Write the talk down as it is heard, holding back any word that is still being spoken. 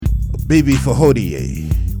Bibi Fahodie.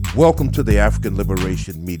 Welcome to the African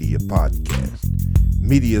Liberation Media Podcast.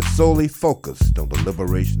 Media solely focused on the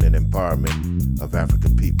liberation and empowerment of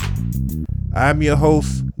African people. I'm your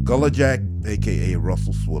host, Gullah Jack, aka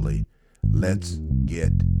Russell Swilly. Let's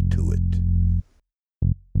get to it.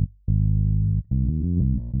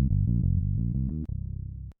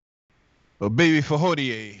 Well, Bibi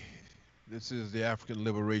Fahodie. This is the African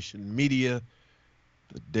Liberation Media.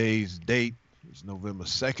 Today's date is November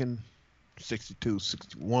 2nd,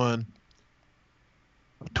 6261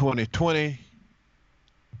 of 2020.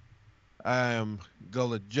 I am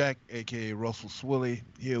Gullah Jack, aka Russell Swilly,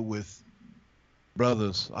 here with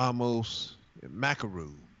brothers Amos and Macaru.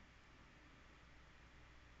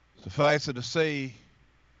 Suffice it to say,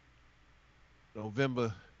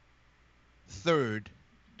 November 3rd,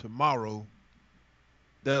 tomorrow,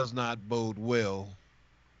 does not bode well,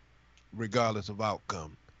 regardless of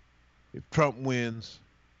outcome. If Trump wins,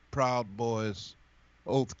 Proud Boys,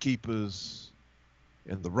 Oath Keepers,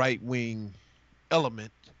 and the right-wing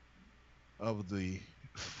element of the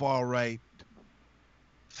far-right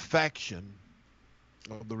faction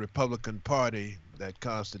of the Republican Party that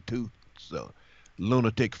constitutes the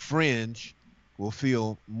lunatic fringe will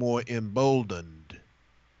feel more emboldened.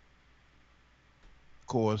 Of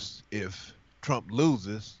course, if Trump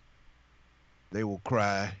loses, they will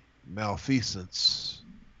cry malfeasance.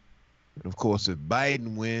 And of course, if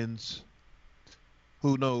Biden wins,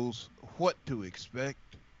 who knows what to expect.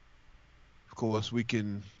 Of course, we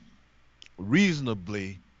can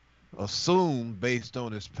reasonably assume, based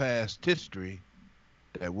on his past history,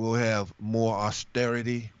 that we'll have more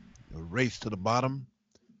austerity, a race to the bottom,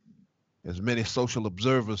 as many social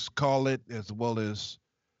observers call it, as well as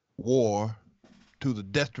war to the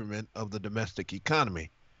detriment of the domestic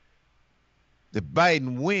economy. If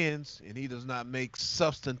Biden wins and he does not make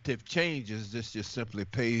substantive changes, this just simply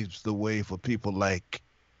paves the way for people like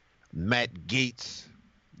Matt Gaetz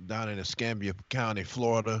down in Escambia County,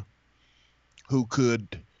 Florida, who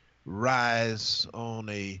could rise on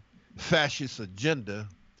a fascist agenda,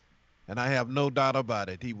 and I have no doubt about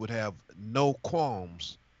it, he would have no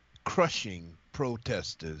qualms crushing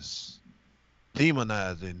protesters,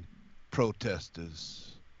 demonizing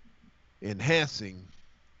protesters, enhancing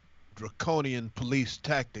draconian police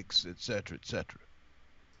tactics, etc., etc.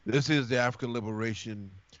 This is the African Liberation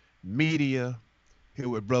Media, here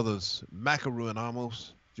with brothers Macaru and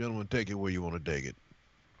Amos. Gentlemen, take it where you want to take it.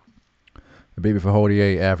 Bibi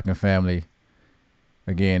Fahodie, African family.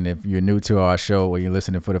 Again, if you're new to our show or you're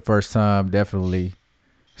listening for the first time, definitely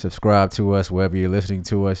subscribe to us wherever you're listening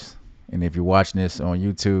to us. And if you're watching this on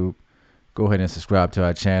YouTube, go ahead and subscribe to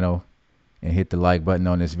our channel and hit the like button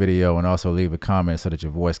on this video, and also leave a comment so that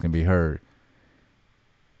your voice can be heard.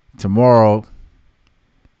 Tomorrow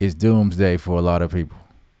is doomsday for a lot of people.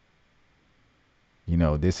 You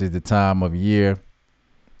know, this is the time of year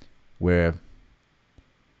where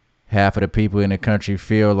half of the people in the country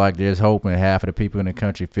feel like there's hope, and half of the people in the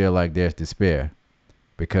country feel like there's despair,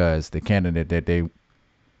 because the candidate that they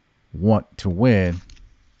want to win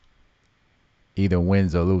either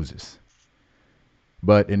wins or loses.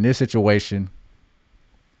 But in this situation,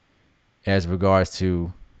 as regards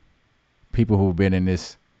to people who've been in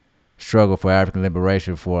this struggle for African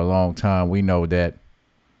liberation for a long time, we know that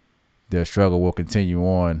the struggle will continue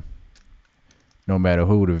on no matter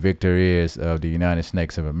who the victor is of the United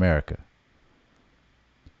Snakes of America.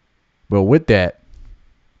 But with that,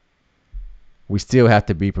 we still have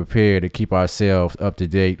to be prepared to keep ourselves up to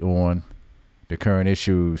date on the current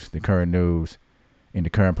issues, the current news, and the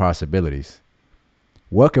current possibilities.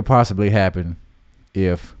 What could possibly happen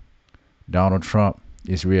if Donald Trump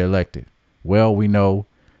is reelected? Well, we know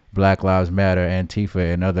Black Lives Matter,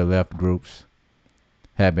 Antifa, and other left groups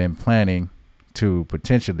have been planning to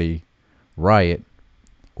potentially riot,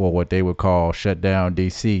 or what they would call shut down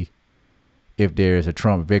DC, if there is a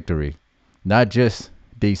Trump victory. Not just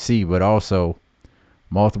DC, but also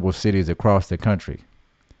multiple cities across the country.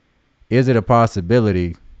 Is it a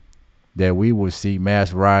possibility that we will see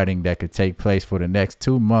mass rioting that could take place for the next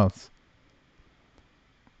 2 months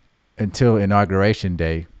until Inauguration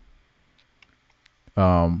Day?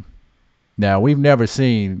 Now, we've never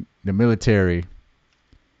seen the military,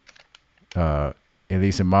 at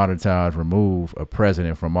least in modern times, remove a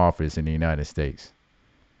president from office in the United States.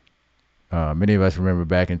 Many of us remember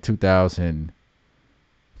back in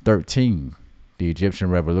 2013, the Egyptian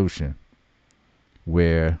Revolution,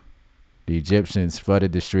 where the Egyptians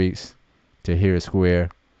flooded the streets, Tahrir Square.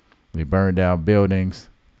 They burned down buildings,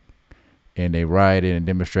 and they rioted and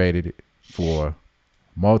demonstrated for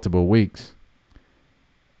multiple weeks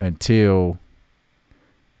until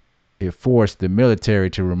it forced the military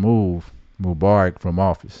to remove Mubarak from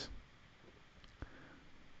office.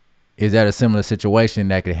 Is that a similar situation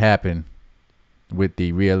that could happen with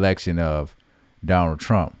the re-election of Donald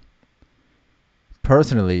Trump?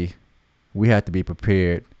 Personally, we have to be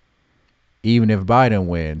prepared even if Biden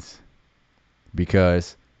wins,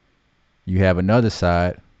 because you have another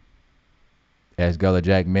side, as Gullah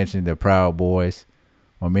Jack mentioned, the Proud Boys,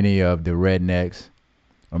 or many of the rednecks,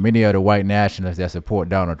 or many of the white nationalists that support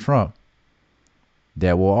Donald Trump,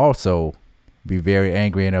 that will also be very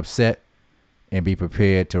angry and upset and be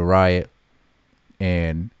prepared to riot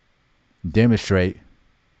and demonstrate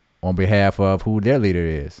on behalf of who their leader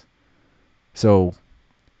is. So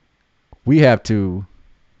we have to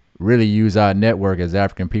really use our network as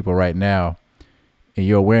African people right now, and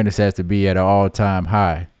your awareness has to be at an all-time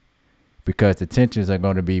high, because the tensions are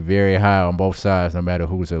going to be very high on both sides no matter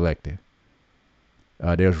who's elected.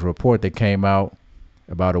 There's a report that came out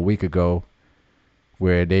about a week ago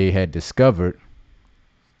where they had discovered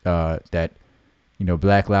that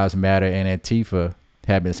Black Lives Matter and Antifa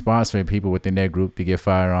have been sponsoring people within their group to get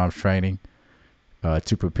firearms training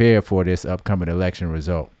to prepare for this upcoming election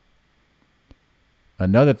result.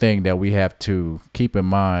 Another thing that we have to keep in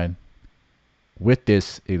mind with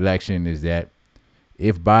this election is that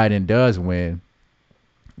if Biden does win,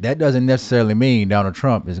 that doesn't necessarily mean Donald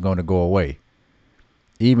Trump is going to go away.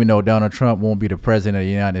 Even though Donald Trump won't be the president of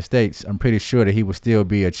the United States, I'm pretty sure that he will still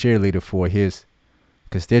be a cheerleader for his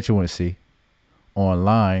constituency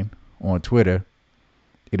online, on Twitter.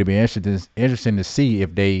 It'll be interesting to see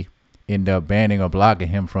if they end up banning or blocking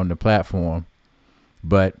him from the platform.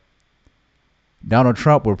 But Donald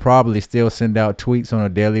Trump will probably still send out tweets on a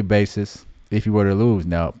daily basis if he were to lose.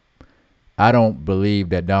 Now, I don't believe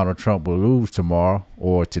that Donald Trump will lose tomorrow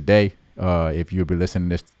or today, if you'll be listening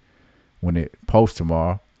to this when it posts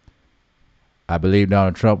tomorrow. I believe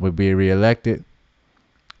Donald Trump will be reelected.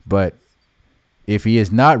 But if he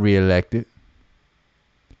is not reelected,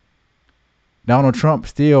 Donald Trump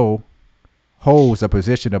still holds a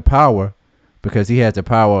position of power because he has the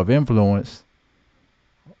power of influence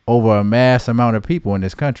over a mass amount of people in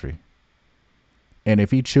this country. And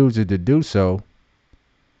if he chooses to do so,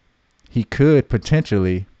 he could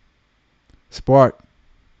potentially spark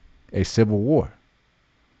a civil war.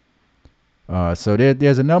 So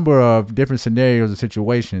there's a number of different scenarios and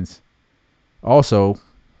situations. Also,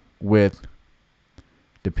 with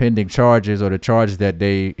the pending charges or the charges that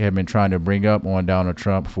they have been trying to bring up on Donald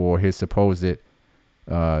Trump for his supposed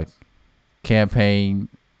campaign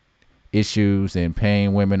issues and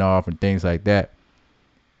paying women off and things like that.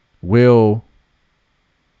 Will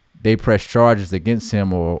they press charges against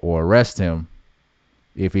him or arrest him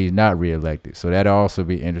if he's not reelected? So that'll also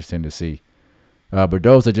be interesting to see. But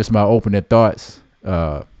those are just my opening thoughts.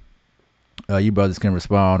 You brothers can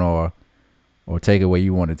respond or take it where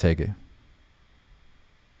you want to take it.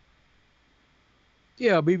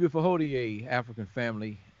 Yeah, Bibi Fahodi, African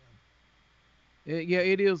family. Yeah,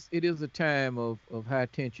 it is a time of high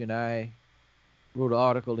tension. I wrote an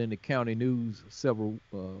article in the County News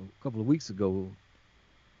couple of weeks ago,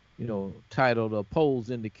 titled "Polls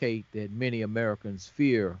Indicate That Many Americans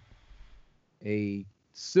Fear a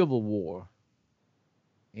Civil War,"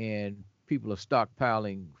 and people are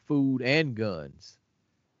stockpiling food and guns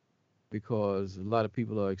because a lot of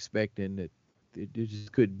people are expecting that there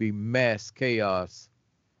just could be mass chaos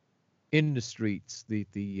in the streets. The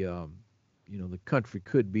country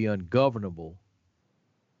could be ungovernable.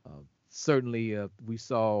 Certainly, we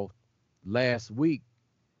saw last week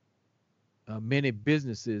many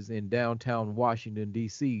businesses in downtown Washington,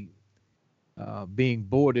 D.C. Being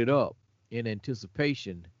boarded up in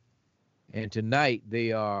anticipation. And tonight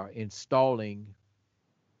they are installing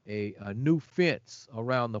a new fence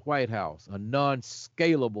around the White House, a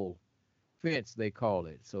non-scalable fence, they call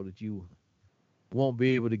it, so that you won't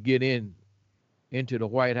be able to get into the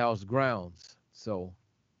White House grounds. So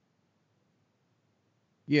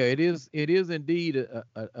yeah, it is indeed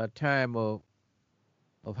a time of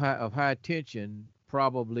high tension,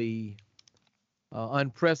 probably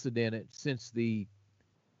unprecedented since the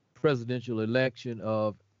presidential election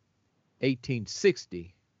of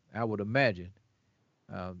 1860, I would imagine.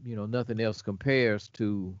 Nothing else compares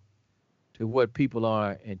to what people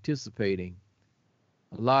are anticipating.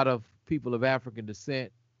 A lot of people of African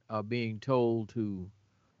descent are being told to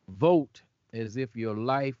vote as if your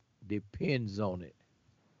life depends on it,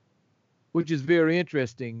 which is very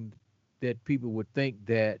interesting that people would think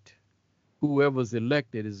that whoever's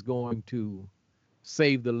elected is going to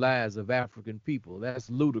save the lives of African people. That's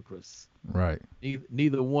ludicrous. Right.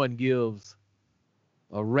 Neither one gives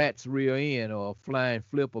a rat's rear end or a flying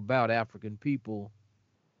flip about African people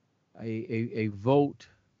a vote,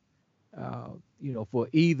 for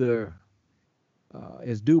either,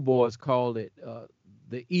 as Du Bois called it,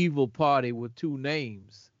 the evil party with two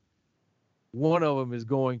names. One of them is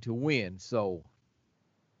going to win. So,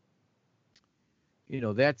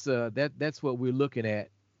 that's what we're looking at.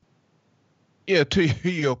 Yeah, to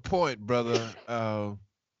your point, brother,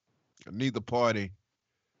 neither party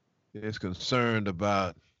is concerned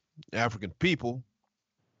about African people.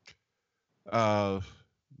 Uh,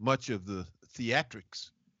 Much of the theatrics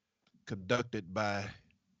conducted by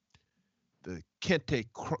the kente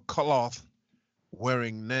cloth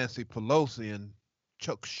wearing Nancy Pelosi and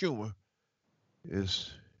Chuck Schumer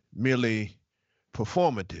is merely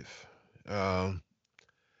performative. Um,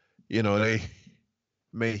 they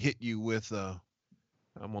may hit you with,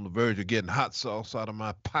 I'm on the verge of getting hot sauce out of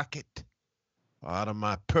my pocket, or out of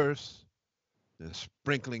my purse, and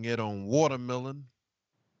sprinkling it on watermelon.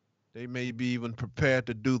 They may be even prepared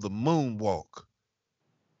to do the moonwalk.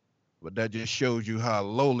 But that just shows you how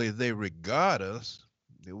lowly they regard us,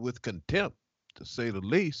 with contempt, to say the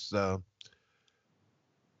least. To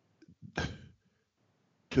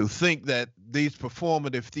think that these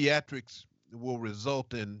performative theatrics will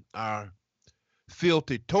result in our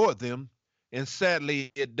fealty toward them, and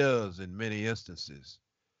sadly it does in many instances.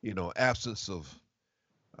 Absence of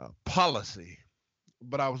policy.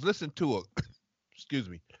 But I was listening to a, excuse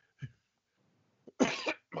me,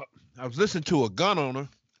 I was listening to a gun owner,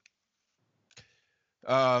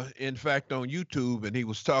 in fact, on YouTube, and he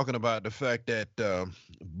was talking about the fact that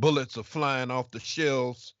bullets are flying off the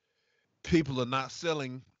shelves. People are not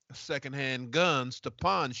selling secondhand guns to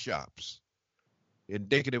pawn shops,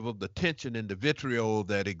 indicative of the tension and the vitriol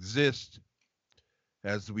that exists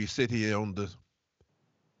as we sit here on the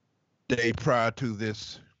day prior to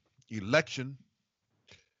this election.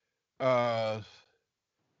 Uh,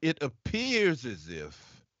 it appears as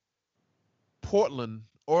if Portland,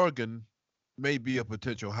 Oregon, may be a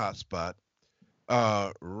potential hotspot.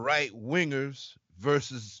 Right wingers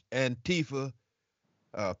versus Antifa,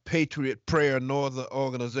 Patriot Prayer Northern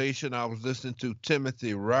Organization. I was listening to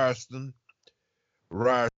Timothy Ryerson,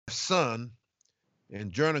 and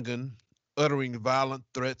Jernigan uttering violent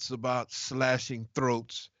threats about slashing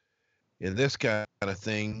throats and this kind of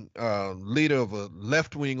thing. Leader of a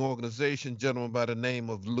left-wing organization, gentleman by the name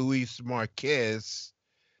of Luis Marquez,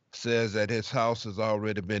 says that his house has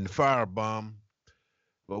already been firebombed.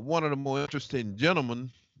 But one of the more interesting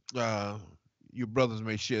gentlemen, uh, you brothers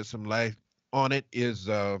may shed some light on it, is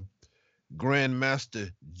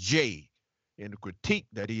Grandmaster Jay, and the critique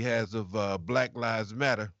that he has of Black Lives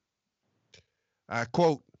Matter. I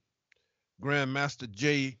quote, Grandmaster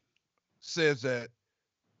Jay says that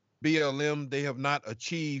BLM, they have not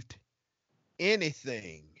achieved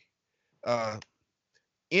anything. Uh,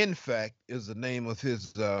 in fact, is the name of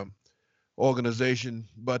his organization,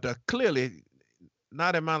 but clearly,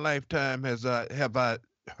 not in my lifetime have I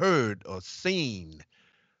heard or seen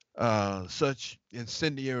such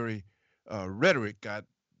incendiary rhetoric. I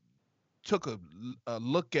took a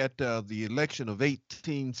look at the election of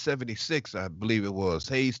 1876, I believe it was,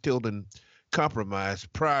 Hayes-Tilden Compromise.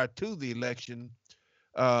 Prior to the election,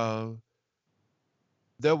 uh,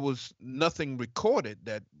 there was nothing recorded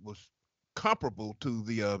that was comparable to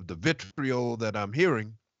the vitriol that I'm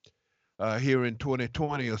hearing here in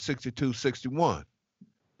 2020 or 62, 61.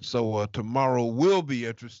 So tomorrow will be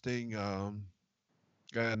interesting,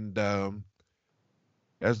 and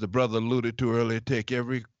as the brother alluded to earlier, take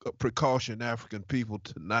every precaution, African people,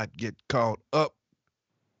 to not get caught up,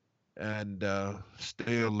 and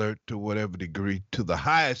stay alert to whatever degree, to the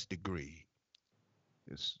highest degree.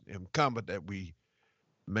 It's incumbent that we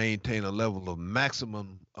maintain a level of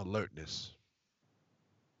maximum alertness.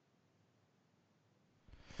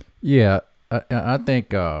 Yeah, I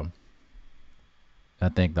think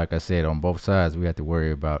like I said, on both sides we have to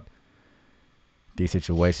worry about these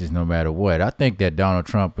situations no matter what. I think that Donald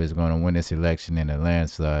Trump is going to win this election in a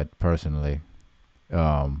landslide. Personally,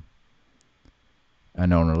 um, I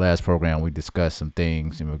know in the last program we discussed some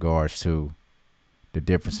things in regards to the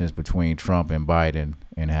differences between Trump and Biden,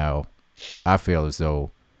 and how I feel as though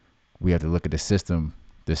we have to look at the system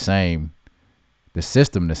the same,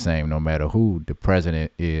 no matter who the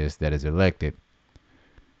president is that is elected.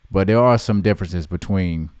 But there are some differences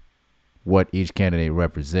between what each candidate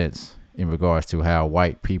represents in regards to how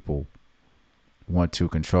white people want to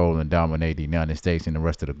control and dominate the United States and the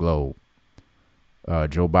rest of the globe.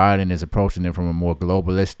 Joe Biden is approaching it from a more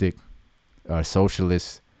globalistic,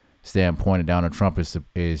 socialist standpoint, and Donald Trump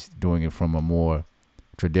is doing it from a more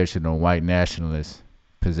traditional white nationalist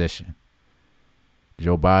position.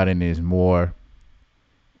 Joe Biden is more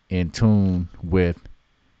in tune with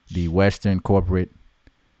the Western corporate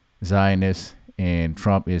Zionists, and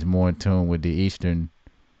Trump is more in tune with the Eastern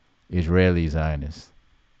Israeli Zionists.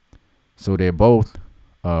 So they're both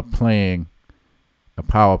playing a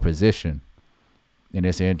power position in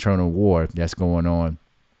this internal war that's going on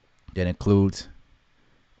that includes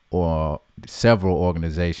several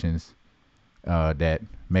organizations that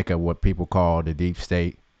make up what people call the deep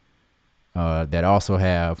state that also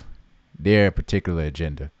have their particular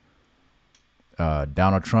agenda.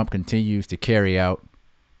 Donald Trump continues to carry out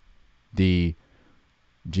the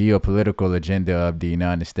geopolitical agenda of the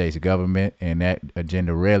United States government, and that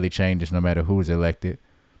agenda rarely changes no matter who's elected.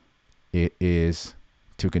 It is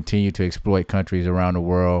to continue to exploit countries around the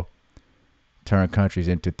world, turn countries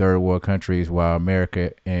into third world countries, while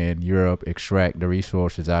America and Europe extract the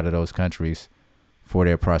resources out of those countries for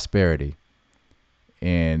their prosperity.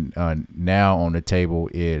 And now on the table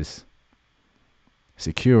is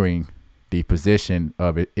securing the position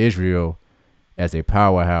of Israel as a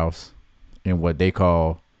powerhouse in what they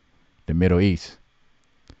call the Middle East.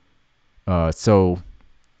 So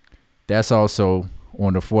that's also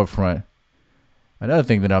on the forefront. Another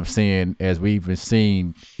thing that I'm seeing, as we've been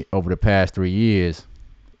seeing over the past 3 years,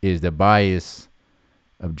 is the bias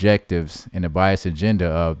objectives and the bias agenda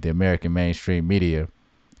of the American mainstream media,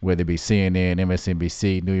 whether it be CNN,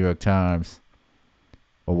 MSNBC, New York Times,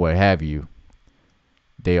 or what have you.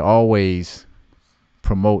 They always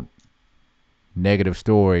promote negative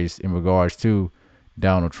stories in regards to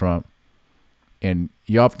Donald Trump. And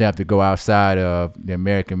you often have to go outside of the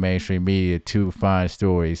American mainstream media to find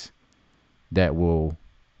stories that will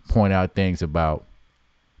point out things about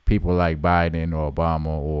people like Biden or Obama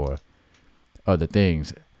or other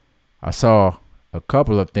things. I saw a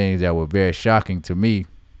couple of things that were very shocking to me.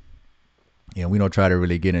 And we don't try to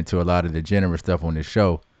really get into a lot of the generous stuff on this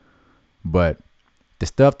show, but the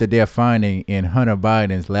stuff that they're finding in Hunter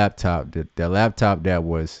Biden's laptop, the laptop that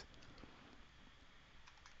was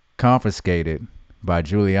confiscated by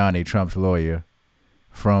Giuliani, Trump's lawyer,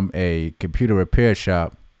 from a computer repair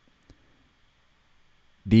shop,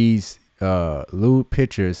 these lewd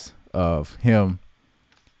pictures of him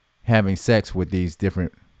having sex with these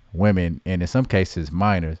different women, and in some cases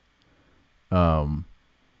minors. There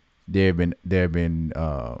have been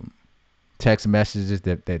text messages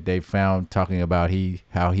that they found talking about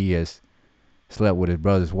how he has slept with his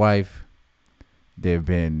brother's wife. There have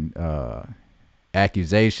been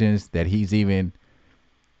accusations that he's even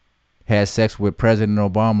had sex with President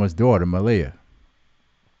Obama's daughter, Malia.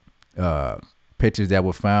 Pictures that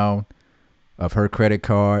were found of her credit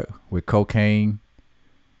card with cocaine.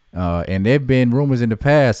 And there have been rumors in the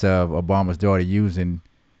past of Obama's daughter using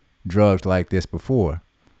drugs like this before.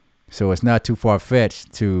 So it's not too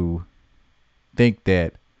far-fetched to think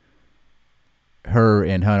that her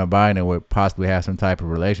and Hunter Biden would possibly have some type of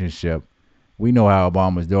relationship. We know how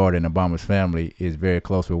Obama's daughter and Obama's family is very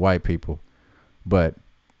close with white people. But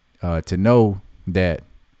to know that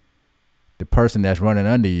the person that's running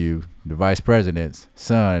under you, the vice president's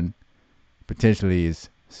son, potentially is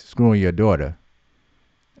screwing your daughter.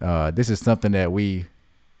 This is something that we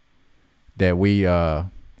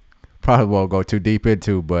probably won't go too deep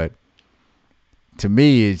into, but to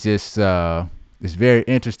me, it's just it's very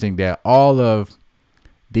interesting that all of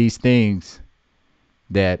these things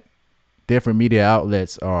that different media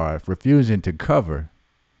outlets are refusing to cover,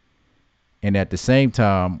 and at the same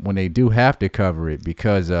time, when they do have to cover it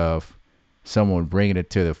because of someone bringing it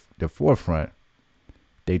to the forefront,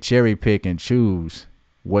 they cherry pick and choose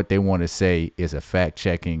what they want to say is a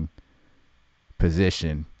fact-checking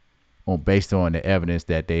position based on the evidence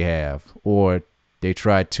that they have, or they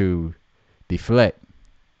try to deflect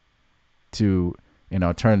to an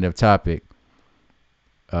alternative topic,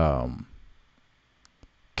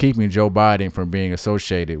 keeping Joe Biden from being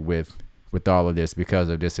associated with all of this because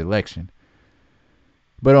of this election.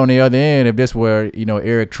 But on the other end, if this were,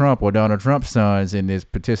 Eric Trump or Donald Trump's sons in this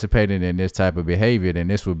participating in this type of behavior, then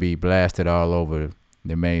this would be blasted all over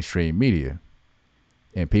the mainstream media,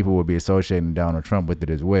 and people would be associating Donald Trump with it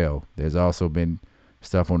as well. There's also been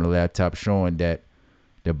stuff on the laptop showing that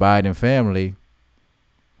the Biden family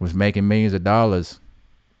was making millions of dollars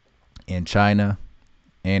in China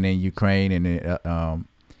and in Ukraine and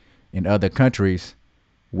in other countries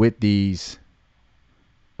with these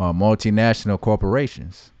multinational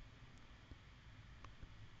corporations.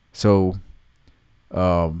 So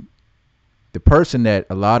the person that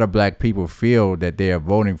a lot of black people feel that they are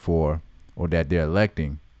voting for or that they're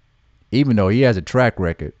electing, even though he has a track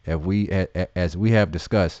record, as we have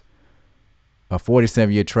discussed, a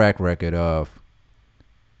 47-year track record of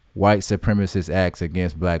white supremacist acts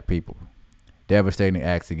against black people, devastating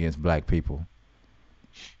acts against black people.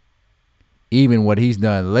 even what he's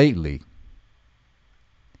done lately,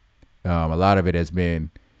 a lot of it has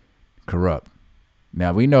been corrupt.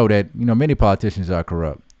 Now we know that many politicians are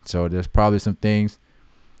corrupt, so there's probably some things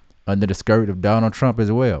under the skirt of Donald Trump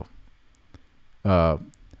as well.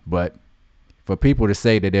 But for people to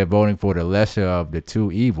say that they're voting for the lesser of the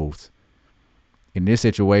two evils in this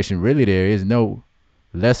situation, really there is no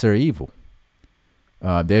lesser evil.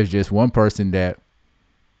 There's just one person that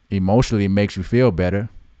emotionally makes you feel better,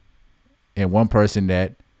 and one person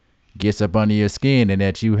that gets up under your skin and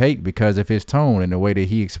that you hate because of his tone and the way that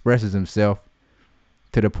he expresses himself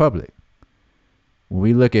to the public. When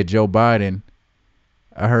we look at Joe Biden,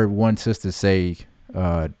 I heard one sister say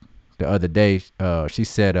the other day, she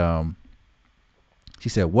said,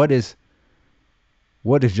 what is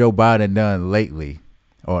Joe Biden done lately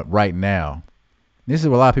or right now? This is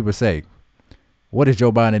what a lot of people say. What is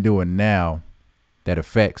Joe Biden doing now that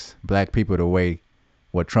affects black people the way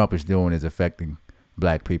what Trump is doing is affecting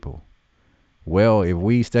black people? Well, if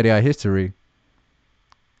we study our history,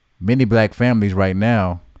 many black families right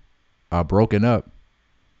now are broken up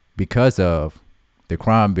because of the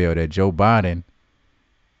crime bill that Joe Biden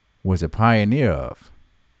was a pioneer of,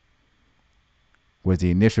 was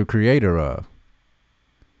the initial creator of.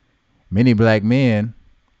 Many black men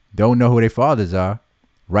don't know who their fathers are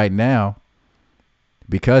right now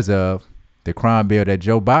because of the crime bill that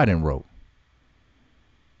Joe Biden wrote.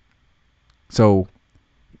 So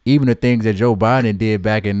even the things that Joe Biden did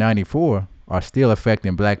back in 94 are still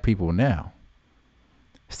affecting black people now,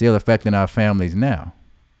 still affecting our families now.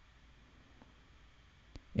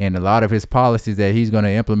 And a lot of his policies that he's going to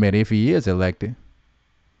implement if he is elected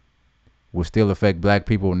will still affect black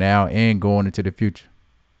people now and going into the future.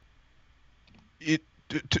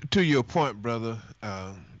 To your point, brother,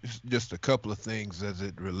 just a couple of things as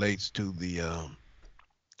it relates to the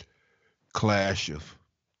clash of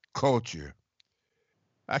culture.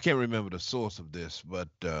 I can't remember the source of this, but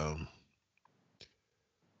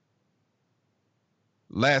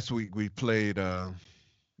last week we played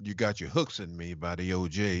 "You Got Your Hooks in Me" by the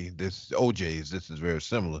OJ's. This is very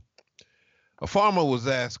similar. A farmer was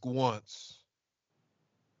asked once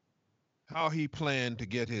how he planned to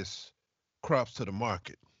get his crops to the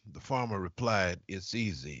market. The farmer replied, "It's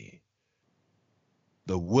easy.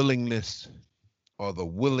 The willingness or the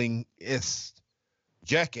willingest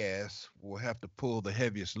jackass will have to pull the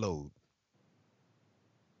heaviest load."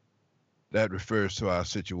 That refers to our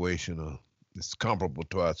situation, or it's comparable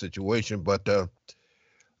to our situation. But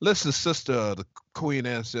listen, sister, the Queen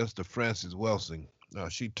Ancestor Frances Welsing,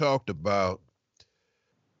 she talked about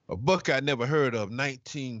a book I never heard of,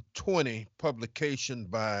 1920 publication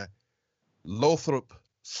by Lothrop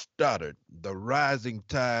Stoddard, The Rising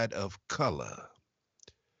Tide of Color.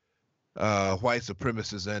 White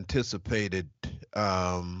supremacists anticipated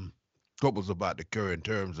what was about to occur in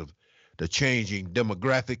terms of the changing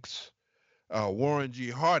demographics. Warren G.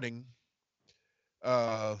 Harding,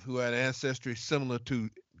 who had ancestry similar to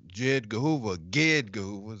Ged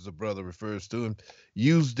Gahuva, as the brother refers to him,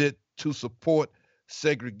 used it to support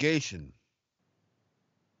segregation.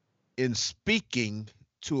 In speaking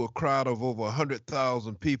to a crowd of over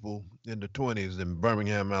 100,000 people in the 20s in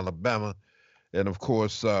Birmingham, Alabama, and of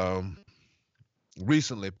course,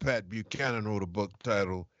 recently Pat Buchanan wrote a book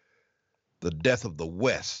titled The Death of the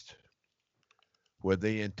West, where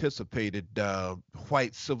they anticipated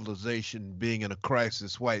white civilization being in a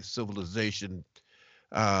crisis, white civilization,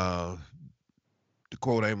 uh, to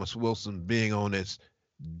quote Amos Wilson, being on its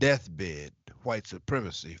deathbed, white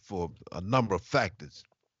supremacy, for a number of factors.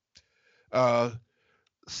 Uh,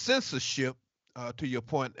 Censorship, to your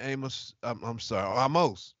point, Amos,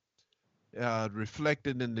 Amos,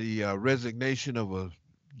 reflected in the resignation of a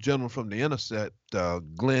gentleman from the Intercept,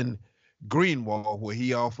 Glenn Greenwald, where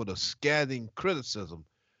he offered a scathing criticism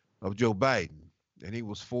of Joe Biden, and he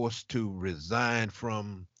was forced to resign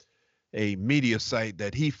from a media site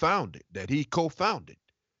that he founded, that he co-founded,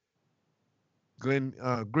 Glenn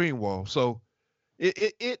Greenwald. So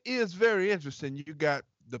it is very interesting. You got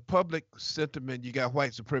the public sentiment, you got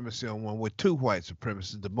white supremacy on one with two white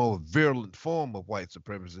supremacists, the more virulent form of white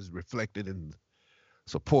supremacy is reflected in the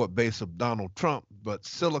support base of Donald Trump, but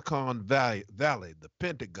Silicon Valley, the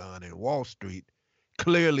Pentagon, and Wall Street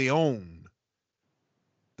clearly own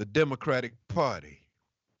the Democratic Party.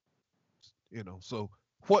 So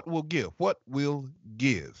what will give? What will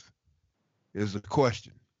give is the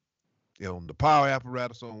question. The power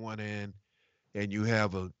apparatus on one hand, and you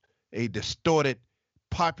have a distorted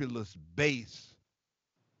populist base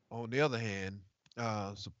on the other hand,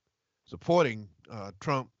 supporting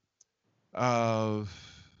Trump. Uh,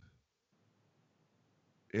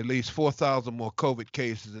 at least 4,000 more COVID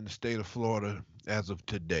cases in the state of Florida as of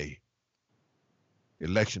today.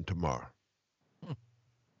 Election tomorrow.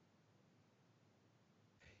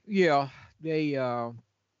 Yeah, they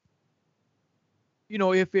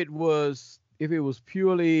if it was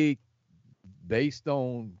purely based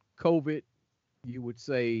on COVID, you would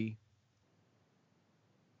say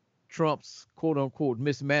Trump's quote unquote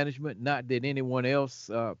mismanagement, not that anyone else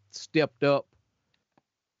stepped up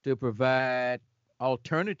to provide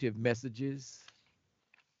alternative messages.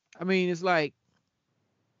 I mean, it's like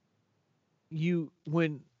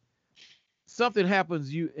when something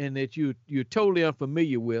happens and that you're totally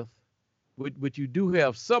unfamiliar with, but you do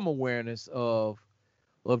have some awareness of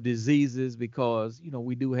diseases because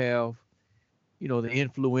we do have the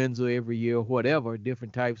influenza every year or whatever,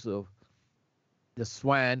 different types of the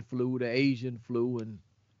swine flu, the Asian flu, and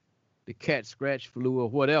the cat scratch flu or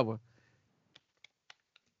whatever.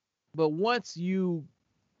 But once you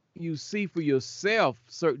see for yourself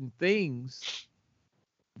certain things,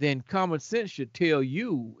 then common sense should tell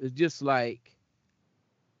you it's just like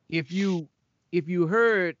if you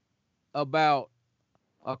heard about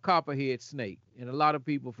a copperhead snake, and a lot of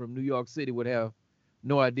people from New York City would have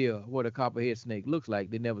no idea what a copperhead snake looks like.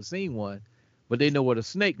 They never seen one, but they know what a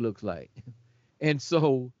snake looks like. And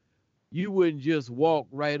so you wouldn't just walk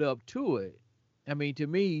right up to it. I mean, to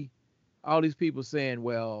me, all these people saying,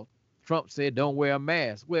 well, Trump said don't wear a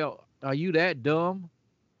mask. Well, are you that dumb,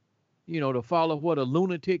 to follow what a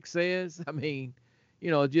lunatic says? I mean,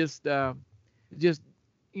 just it's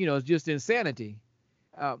just insanity.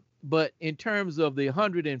 But in terms of the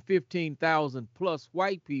 115,000 plus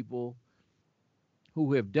white people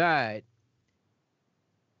who have died,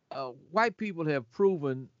 white people have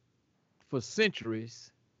proven for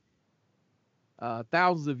centuries,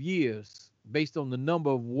 thousands of years, based on the number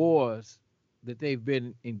of wars that they've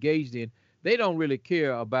been engaged in, they don't really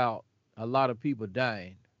care about a lot of people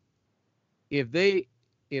dying. If they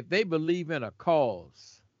believe in a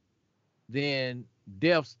cause, then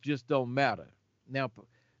deaths just don't matter.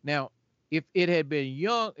 Now, if it had been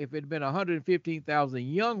 115,000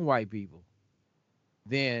 young white people,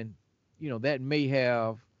 then that may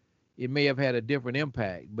have had a different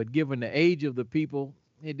impact. But given the age of the people,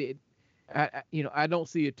 I don't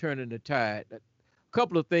see it turning the tide. A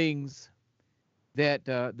couple of things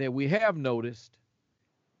that we have noticed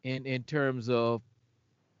in terms of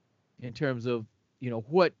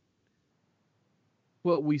what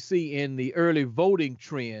we see in the early voting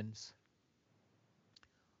trends.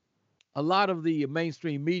 A lot of the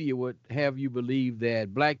mainstream media would have you believe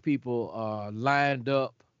that black people are lined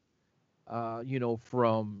up,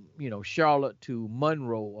 from Charlotte to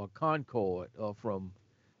Monroe or Concord, or from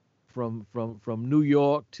New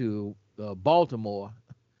York to Baltimore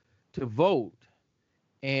to vote.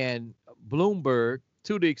 And Bloomberg,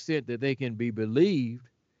 to the extent that they can be believed,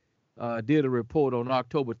 did a report on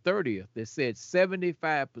October 30th that said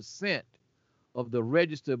 75% of the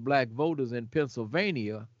registered black voters in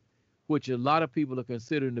Pennsylvania, which a lot of people are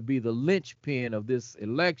considering to be the linchpin of this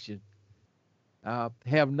election,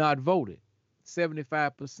 have not voted.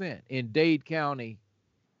 75%. In Dade County,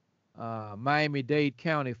 Miami-Dade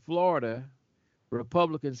County, Florida,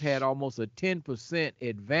 Republicans had almost a 10%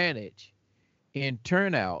 advantage in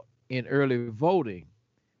turnout in early voting.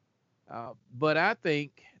 But I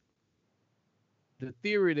think the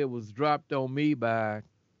theory that was dropped on me by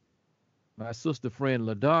my sister friend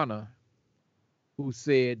LaDonna, who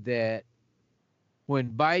said that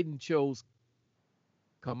when Biden chose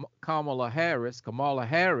Kamala Harris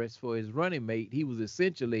for his running mate, he was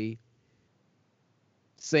essentially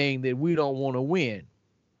saying that we don't want to win.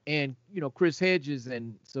 And, Chris Hedges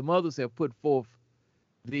and some others have put forth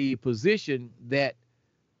the position that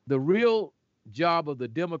the real job of the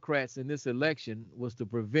Democrats in this election was to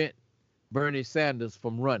prevent Bernie Sanders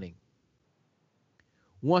from running.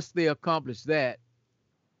 Once they accomplished that,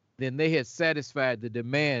 then they had satisfied the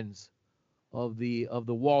demands of the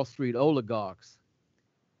Wall Street oligarchs.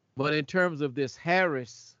 But in terms of this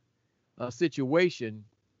Harris situation,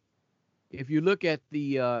 if you look at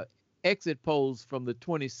the exit polls from the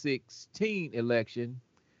 2016 election,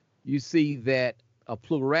 you see that a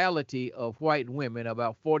plurality of white women,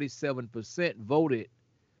 about 47%, voted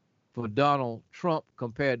for Donald Trump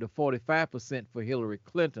compared to 45% for Hillary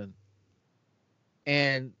Clinton.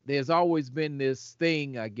 And there's always been this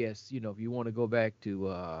thing, I guess, if you want to go back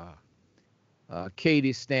to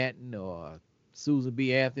Katie Stanton or Susan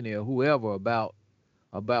B. Anthony or whoever, about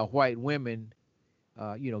white women,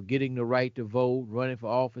 getting the right to vote, running for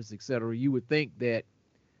office, etc. You would think that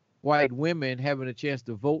white women having a chance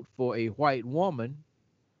to vote for a white woman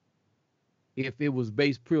if it was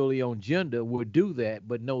based purely on gender, would do that.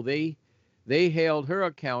 But no, they held her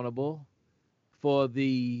accountable for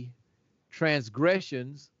the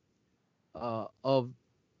transgressions of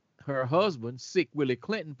her husband, Sick Willie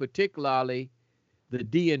Clinton, particularly the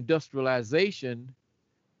deindustrialization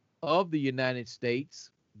of the United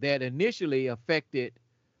States that initially affected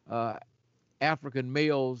uh, African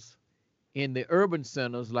males in the urban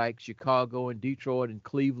centers like Chicago and Detroit and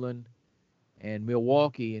Cleveland and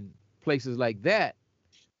Milwaukee and places like that.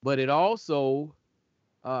 But it also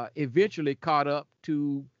eventually caught up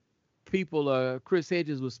to people. Chris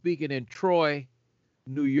Hedges was speaking in Troy,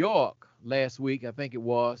 New York last week, I think it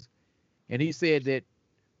was, and he said that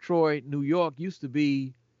Troy, New York used to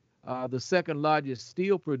be the second largest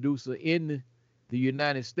steel producer in the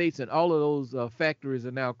United States, and all of those factories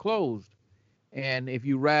are now closed. And if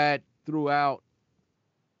you ride throughout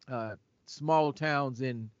uh, small towns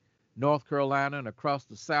in North Carolina and across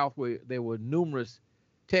the South, where there were numerous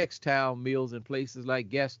textile mills in places like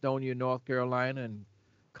Gastonia, North Carolina, and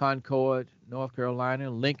Concord, North Carolina,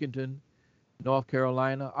 and Lincolnton, North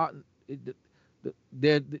Carolina.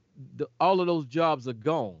 All of those jobs are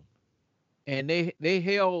gone, and they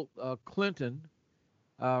held Clinton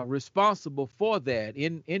responsible for that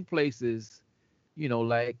in places,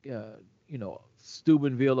 like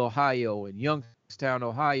Steubenville, Ohio, and Youngstown,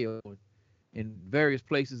 Ohio, and in various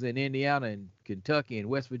places in Indiana and Kentucky and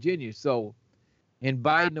West Virginia. So, and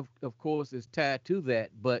Biden, of course, is tied to that.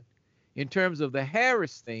 But in terms of the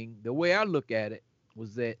Harris thing, the way I look at it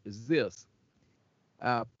is this.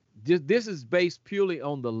 Uh, this is based purely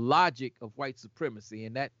on the logic of white supremacy,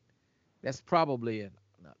 and that's probably an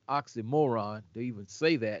oxymoron to even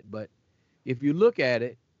say that. But if you look at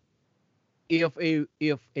it, if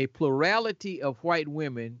a plurality of white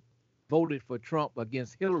women voted for Trump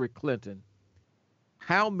against Hillary Clinton,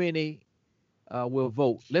 how many will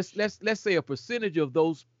vote? Let's say a percentage of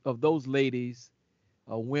those ladies,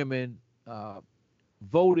 women,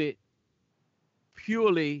 voted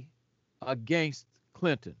purely against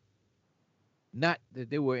Clinton. Not that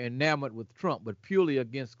they were enamored with Trump, but purely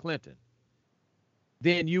against Clinton.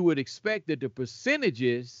 Then you would expect that the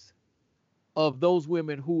percentages of those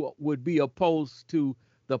women who would be opposed to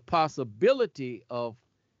the possibility of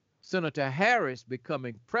Senator Harris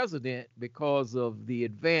becoming president because of the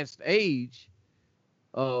advanced age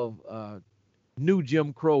of new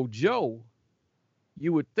Jim Crow Joe,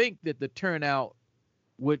 you would think that the turnout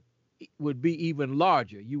would be even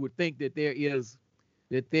larger. You would think that there is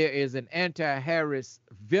an anti-Harris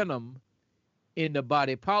venom in the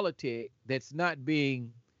body politic that's not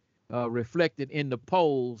being reflected in the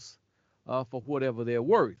polls for whatever they're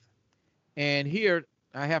worth. And here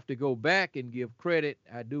I have to go back and give credit.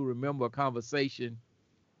 I do remember a conversation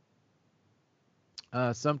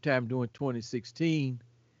sometime during 2016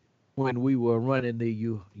 when we were running the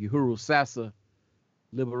Uhuru Sasa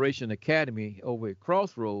Liberation Academy over at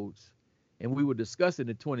Crossroads, and we were discussing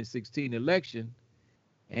the 2016 election,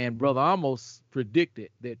 and Brother Amos predicted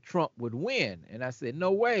that Trump would win. And I said,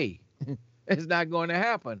 no way, it's not going to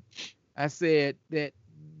happen. I said that,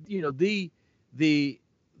 the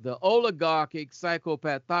oligarchic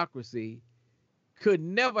psychopathocracy could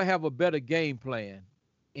never have a better game plan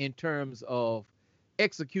in terms of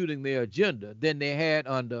executing their agenda than they had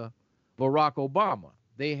under Barack Obama.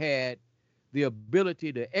 They had the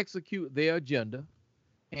ability to execute their agenda,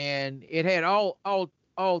 and it had all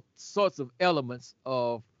sorts of elements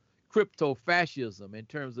of crypto fascism in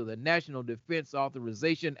terms of the National Defense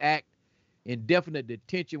Authorization Act, indefinite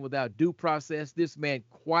detention without due process. This man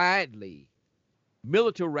quietly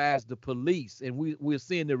militarized the police, and we're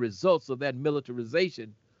seeing the results of that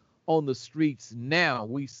militarization on the streets now.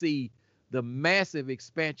 We see the massive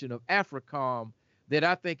expansion of AFRICOM that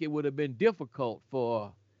I think it would have been difficult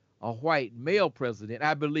for a white male president.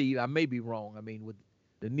 I believe, I may be wrong, I mean, with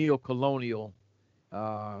the neo-colonial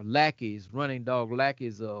lackeys, running dog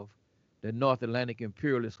lackeys of the North Atlantic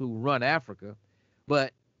imperialists who run Africa.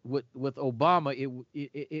 But with Obama,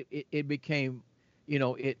 it became,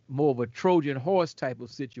 it more of a Trojan horse type of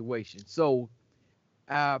situation. So,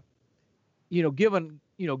 given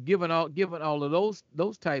all of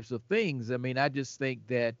those types of things, I mean, I just think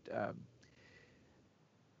that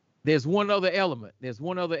there's one other element.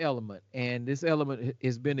 And this element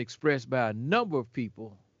has been expressed by a number of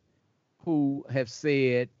people who have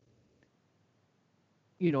said,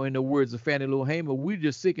 in the words of Fannie Lou Hamer, we're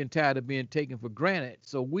just sick and tired of being taken for granted.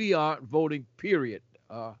 So we aren't voting, period.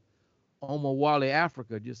 Omawale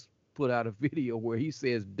Africa just put out a video where he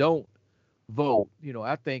says, don't vote.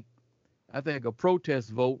 I think a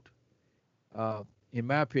protest vote, in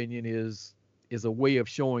my opinion, is a way of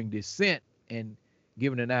showing dissent and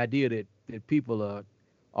giving an idea that people are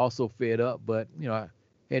also fed up. But I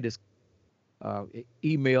had this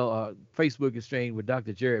email, Facebook exchange with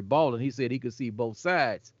Dr. Jared Baldwin. He said he could see both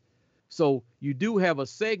sides. So you do have a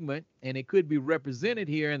segment, and it could be represented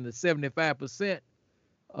here in the 75%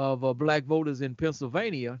 of black voters in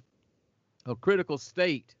Pennsylvania, a critical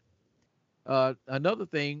state. Another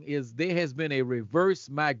thing is there has been a reverse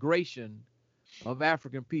migration of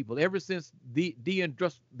African people ever since the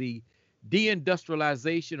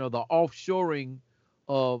deindustrialization or the offshoring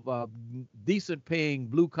of decent paying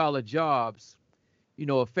blue collar jobs,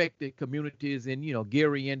 affected communities in,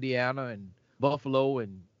 Gary, Indiana, and Buffalo,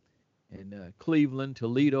 and Cleveland,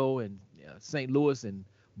 Toledo, and St. Louis, and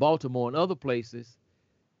Baltimore, and other places.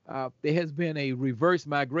 There has been a reverse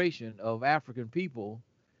migration of African people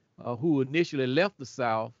who initially left the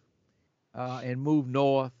South and moved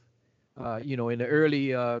north, in the early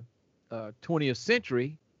 20th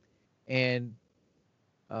century, and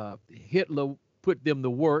Hitler put them to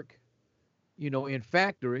work, in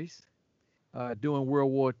factories during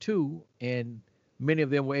World War II, and many of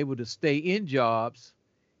them were able to stay in jobs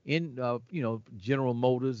in, General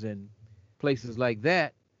Motors and places like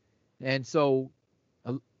that. And so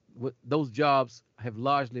those jobs have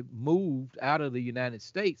largely moved out of the United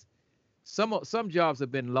States. Some jobs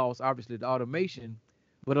have been lost, obviously, to automation,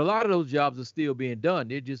 but a lot of those jobs are still being done.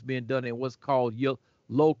 They're just being done in what's called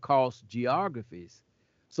low-cost geographies.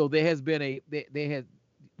 So there has been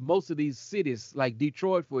most of these cities, like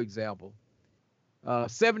Detroit, for example,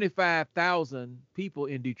 75,000 people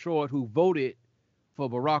in Detroit who voted for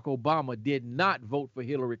Barack Obama did not vote for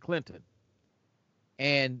Hillary Clinton.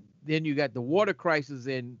 And then you got the water crisis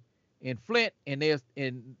in Flint, and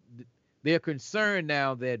they're concerned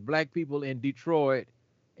now that black people in Detroit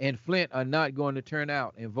and Flint are not going to turn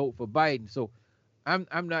out and vote for Biden. So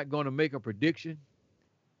I'm not going to make a prediction.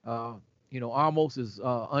 Amos is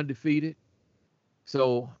undefeated.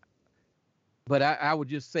 So, but I would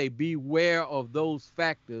just say beware of those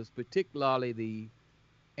factors, particularly the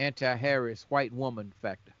anti-Harris white woman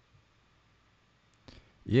factor.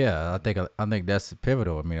 Yeah, I think that's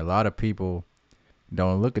pivotal. I mean, a lot of people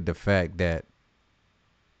don't look at the fact that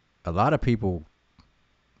a lot of people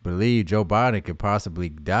believe Joe Biden could possibly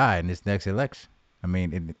die in this next election. I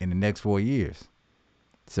mean, in the next 4 years.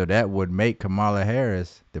 So that would make Kamala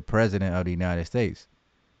Harris the president of the United States.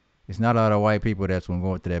 It's not a lot of white people that's going to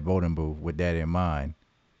go into that voting booth with that in mind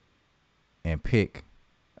and pick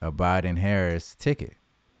a Biden-Harris ticket.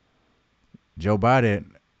 Joe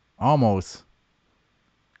Biden almost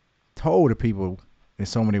told the people in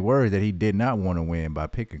so many words that he did not want to win by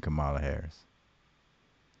picking Kamala Harris.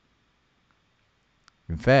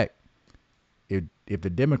 In fact, if the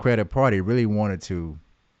Democratic Party really wanted to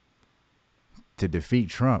defeat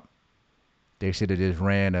Trump, they should have just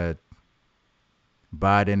ran a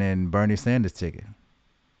Biden and Bernie Sanders ticket.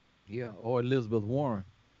 Yeah, or Elizabeth Warren.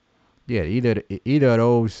 Yeah, either of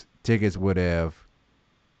those tickets would have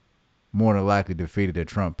more than likely defeated the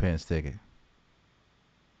Trump Pence ticket.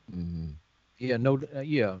 Mm-hmm. Yeah, no,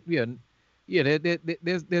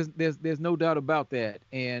 There's no doubt about that,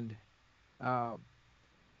 and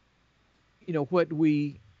what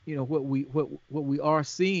we are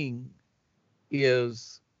seeing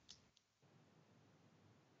is,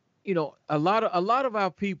 a lot of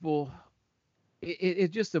our people.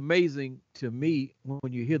 It's just amazing to me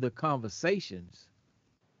when you hear the conversations.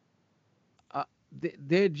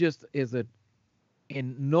 There just is an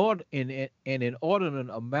inordinate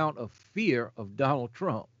amount of fear of Donald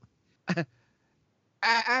Trump.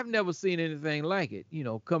 I've never seen anything like it,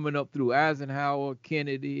 coming up through Eisenhower,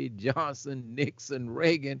 Kennedy, Johnson, Nixon,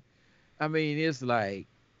 Reagan. I mean, it's like,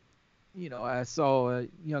 I saw a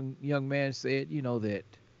young man said,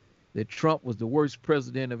 that Trump was the worst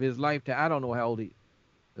president of his lifetime. I don't know how old the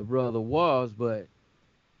brother was, but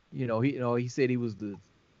he said he was the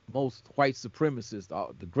most white supremacist,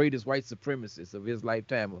 the greatest white supremacist of his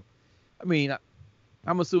lifetime. I mean,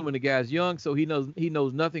 I'm assuming the guy's young, so he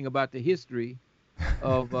knows nothing about the history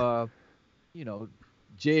of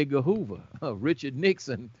J. Edgar Hoover, Richard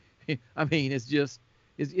Nixon. I mean, it's just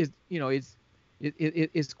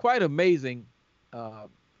it's quite amazing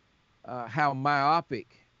how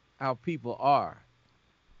myopic our people are.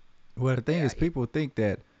 Well, the thing is, people think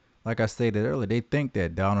that, like I stated earlier, they think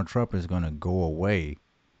that Donald Trump is going to go away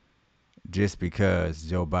just because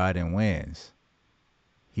Joe Biden wins.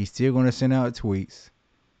 He's still going to send out tweets.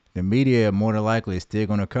 The media, more than likely, is still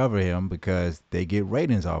going to cover him because they get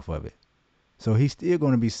ratings off of it. So he's still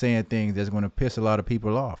going to be saying things that's going to piss a lot of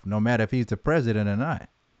people off, no matter if he's the president or not.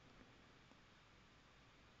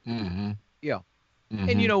 Mm-hmm. Yeah. Mm-hmm.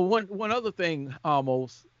 And one other thing,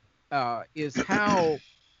 almost, is how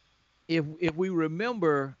if we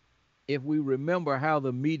remember how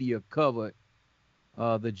the media covered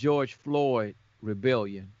the George Floyd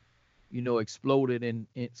rebellion, exploding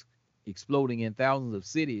in thousands of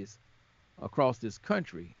cities across this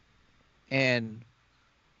country, and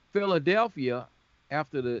Philadelphia,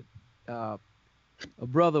 after a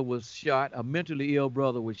brother was shot, a mentally ill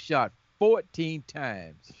brother was shot 14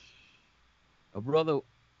 times. A brother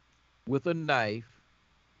with a knife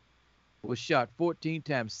was shot 14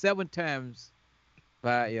 times, 7 times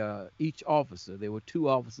by each officer. There were 2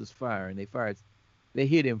 officers firing. They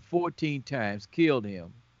hit him 14 times, killed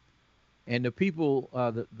him, and the people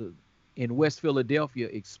in West Philadelphia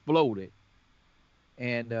exploded,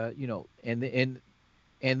 and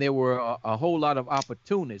and there were a whole lot of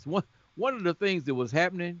opportunists. One of the things that was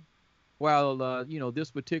happening while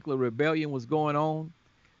this particular rebellion was going on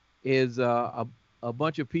is a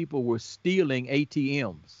bunch of people were stealing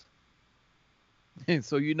ATMs, and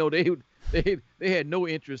so they had no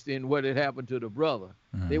interest in what had happened to the brother.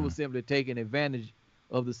 Mm-hmm. They were simply taking advantage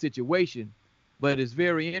of the situation. But it's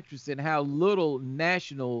very interesting how little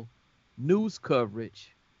national news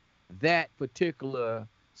coverage that particular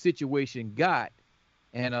situation got,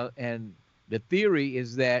 and the theory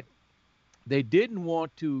is that they didn't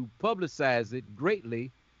want to publicize it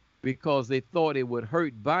greatly because they thought it would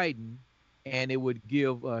hurt Biden, and it would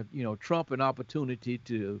give Trump an opportunity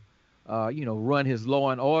to run his law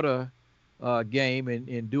and order game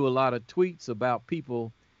and do a lot of tweets about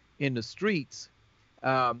people in the streets.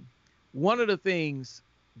 One of the things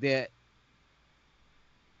that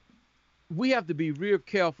we have to be real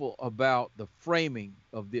careful about the framing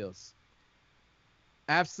of this.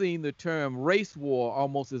 I've seen the term race war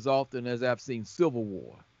almost as often as I've seen civil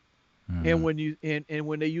war. Mm-hmm. And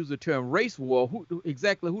when they use the term race war, who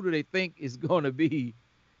do they think is going to be,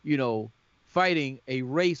 fighting a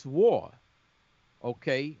race war?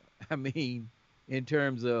 Okay, I mean, in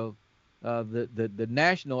terms of the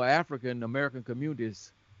national African American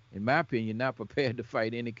communities, in my opinion, not prepared to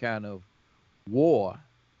fight any kind of war.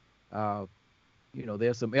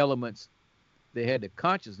 There's some elements. They had the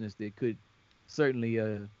consciousness that could certainly,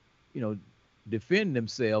 defend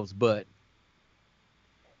themselves. But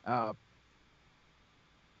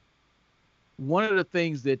one of the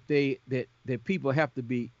things that that people have to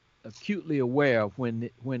be acutely aware of when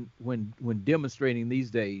demonstrating these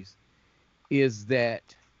days is that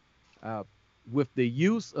with the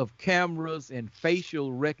use of cameras and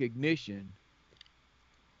facial recognition,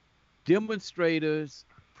 demonstrators,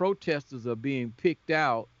 protesters are being picked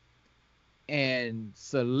out and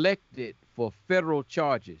selected for federal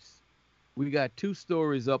charges. We got 2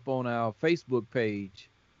 stories up on our Facebook page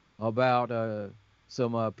about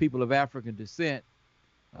some people of African descent,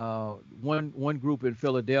 one group in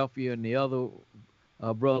Philadelphia and the other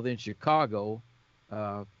brother in Chicago,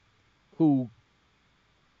 who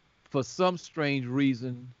for some strange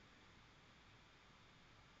reason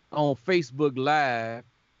on Facebook Live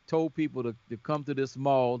told people to come to this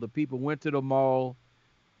mall. The people went to the mall,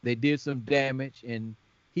 they did some damage, and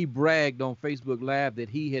he bragged on Facebook Live that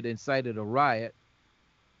he had incited a riot.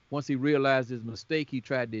 Once he realized his mistake, he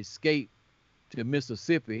tried to escape to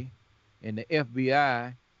Mississippi, and the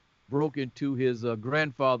FBI broke into his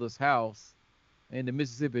grandfather's house in the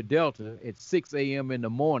Mississippi Delta at 6 a.m. in the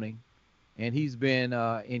morning, and he's been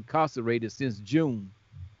incarcerated since June,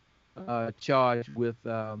 charged with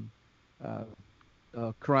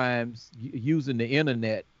crimes using the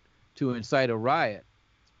internet to incite a riot,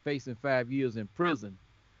 facing 5 years in prison.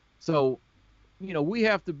 So, we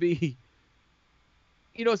have to be,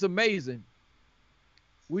 it's amazing.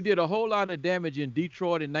 We did a whole lot of damage in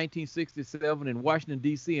Detroit in 1967, in Washington,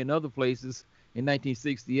 D.C., and other places in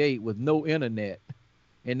 1968 with no internet.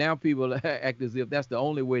 And now people act as if that's the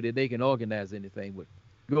only way that they can organize anything. But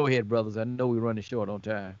go ahead, brothers. I know we're running short on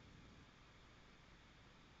time.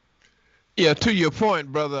 Yeah, to your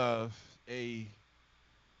point, brother, an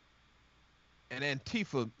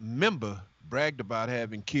Antifa member bragged about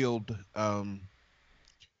having killed a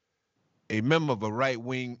member of a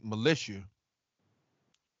right-wing militia,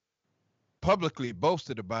 publicly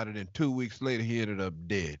boasted about it, and 2 weeks later he ended up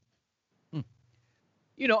dead.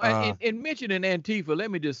 In mentioning Antifa,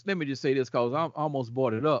 let me just say this, because I almost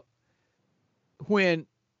brought it up. When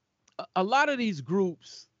a lot of these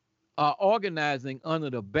groups are organizing under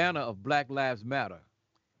the banner of Black Lives Matter,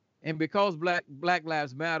 and because Black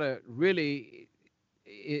Lives Matter really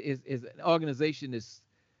is an organization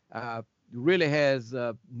that really has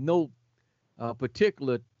no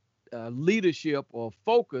particular leadership or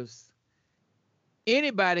focus,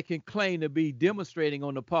 anybody can claim to be demonstrating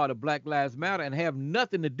on the part of Black Lives Matter and have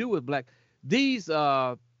nothing to do with these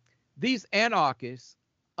these anarchists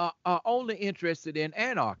are only interested in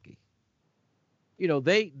anarchy.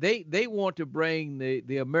 They want to bring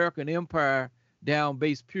the American empire down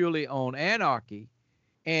based purely on anarchy,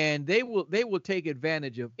 and they will take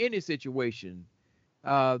advantage of any situation.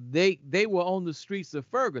 They were on the streets of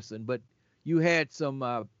Ferguson, but you had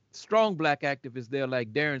some strong black activists there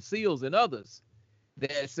like Darren Seals and others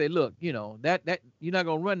that say, look, that you're not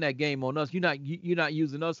gonna run that game on us. You're not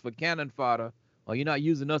using us for cannon fodder, or you're not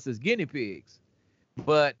using us as guinea pigs.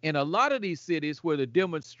 But in a lot of these cities where the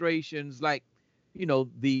demonstrations, like,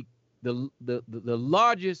 the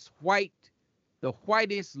largest the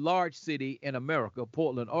whitest large city in America,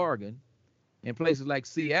 Portland, Oregon, and places like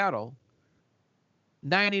Seattle,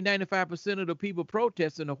 95% of the people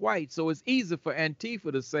protesting are white. So it's easy for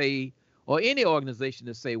Antifa to say, or any organization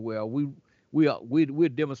to say, well, we're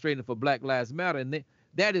demonstrating for Black Lives Matter, and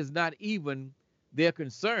that is not even their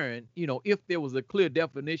concern. If there was a clear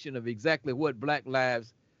definition of exactly what Black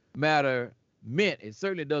Lives Matter meant, it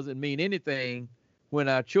certainly doesn't mean anything when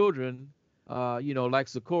our children, like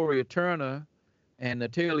Socoria Turner and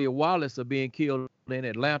Natalia Wallace, are being killed in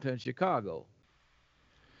Atlanta and Chicago.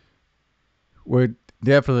 Well,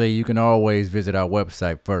 definitely, you can always visit our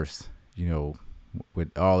website first.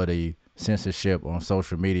 With all of the censorship on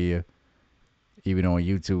social media, even on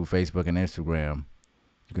YouTube, Facebook, and Instagram,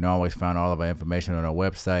 you can always find all of our information on our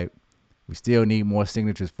website. We still need more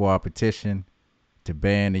signatures for our petition to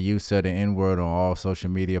ban the use of the N-word on all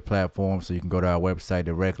social media platforms. So you can go to our website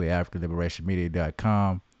directly,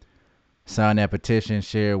 AfricanLiberationMedia.com. Sign that petition,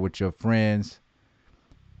 share it with your friends.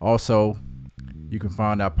 Also, you can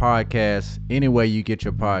find our podcast anywhere you get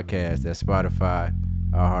your podcast. That's Spotify,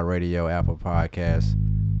 iHeartRadio, Apple Podcasts,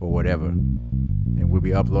 or whatever. And we'll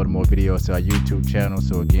be uploading more videos to our YouTube channel.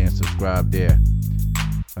 So again, subscribe there.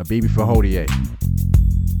 Bibi Fahodier.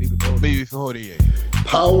 Bibi Fahodier.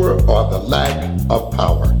 Power or the lack of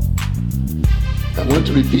power. I want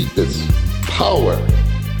to repeat this. Power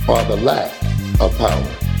or the lack of power.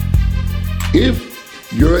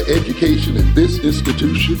 If your education in this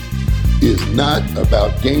institution is not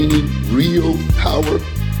about gaining real power,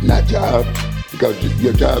 not jobs, because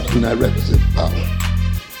your jobs do not represent power.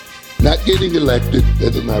 Not getting elected,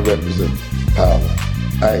 that does not represent power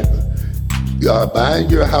either. Buying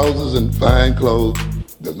your houses and fine clothes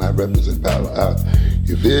does not represent power.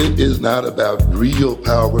 If it is not about real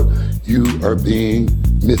power, you are being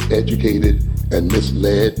miseducated and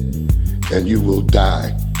misled, and you will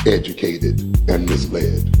die educated and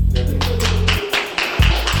misled.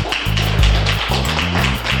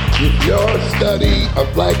 If your study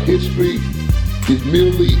of Black history is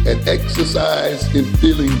merely an exercise in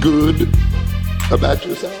feeling good about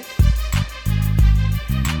yourself,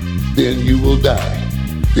 then you will die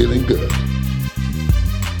feeling good.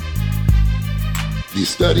 The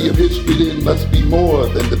study of history then must be more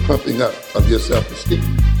than the pumping up of your self-esteem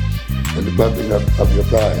and the pumping up of your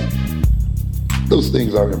pride. Those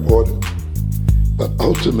things are important, but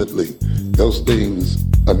ultimately, those things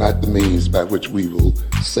are not the means by which we will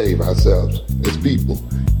save ourselves as people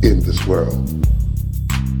in this world.